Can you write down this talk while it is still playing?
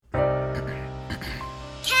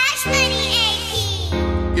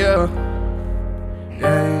yeah.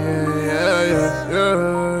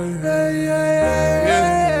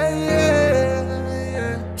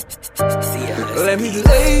 Let me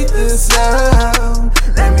lay this out.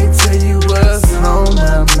 Let me tell you what's on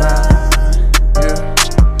my mind. Yeah.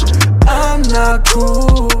 I'm not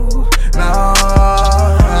cool. No,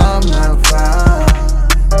 I'm not fine.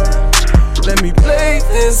 Let me lay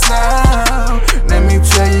this out. Let me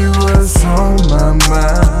tell you what's on my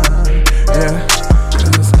mind. Yeah.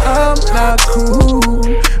 Cause I'm not cool.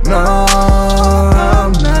 No,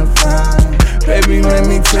 I'm not fine. Baby, let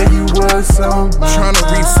me tell you what's on my mind.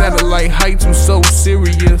 Tryna reach satellite heights, I'm so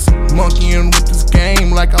serious. Monkeying with this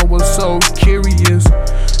game like I was so curious.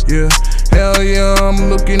 Yeah, hell yeah, I'm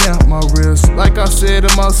looking at my wrist. Like I said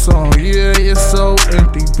in my song, yeah, it's so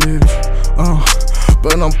empty, bitch.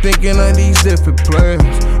 But I'm thinking of these different plans.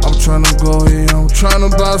 I'm tryna go here, I'm tryna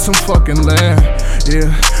buy some fucking land. Yeah,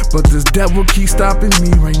 but this devil keeps stopping me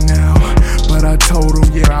right now. But I told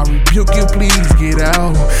him, yeah, I rebuke you, please get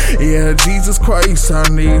out. Yeah, Jesus Christ, I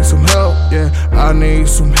need some help. Yeah, I need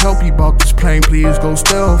some help. He bought this plane, please go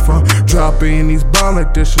steal from. Dropping these bomb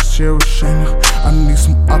like this is Hiroshima. I need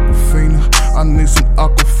some Aquafina, I need some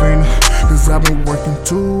Aquafina. Cause I've been working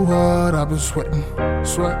too hard, I've been sweating,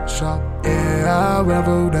 sweatshop. Yeah, I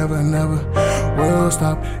never will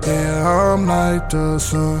stop. Yeah, I'm like the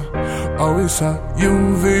sun, always hot.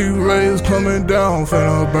 UV rays coming down,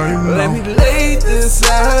 finna burn me. Let me lay this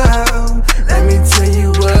out. Let me tell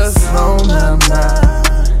you what's on my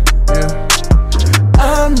mind. Yeah,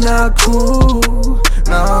 I'm not cool.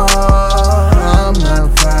 No, I'm not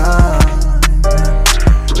fine.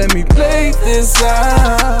 Let me lay this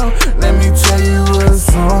out. Let me tell you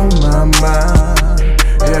what's on my mind.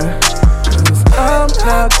 Yeah. I'm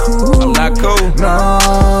not cool. I'm not cool. No,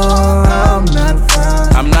 I'm not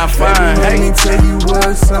fine. I'm not fine. Baby, let me tell you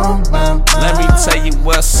what's on my mind. Let me tell you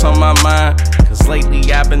what's on my mind. Cause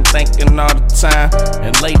lately I've been thinking all the time.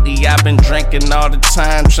 And lately I've been drinking all the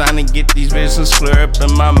time. Trying to get these visions clear up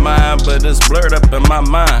in my mind. But it's blurred up in my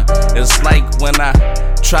mind. It's like when I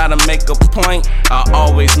try to make a point, I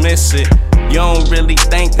always miss it. You don't really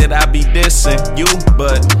think that I be dissing you,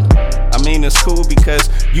 but I mean it's cool because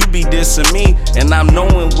you be dissing me. And I'm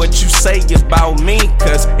knowing what you say about me.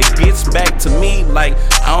 Cause it gets back to me like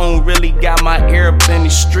I don't really got my ear up in the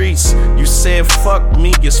streets. You said fuck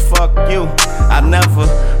me, it's fuck you. I never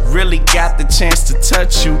really got the chance to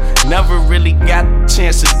touch you. Never really got the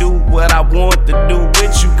chance to do what I want to do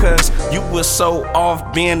with you. Cause you was so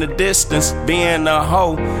off being a distance, being a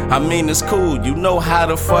hoe. I mean it's cool, you know how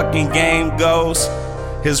the fucking game goes.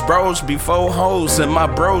 His bros before hoes and my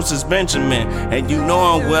bros is Benjamin. And you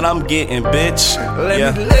knowin' what I'm getting, bitch.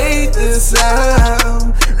 Let me lay this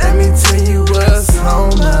out. Let me tell you what's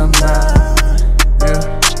on my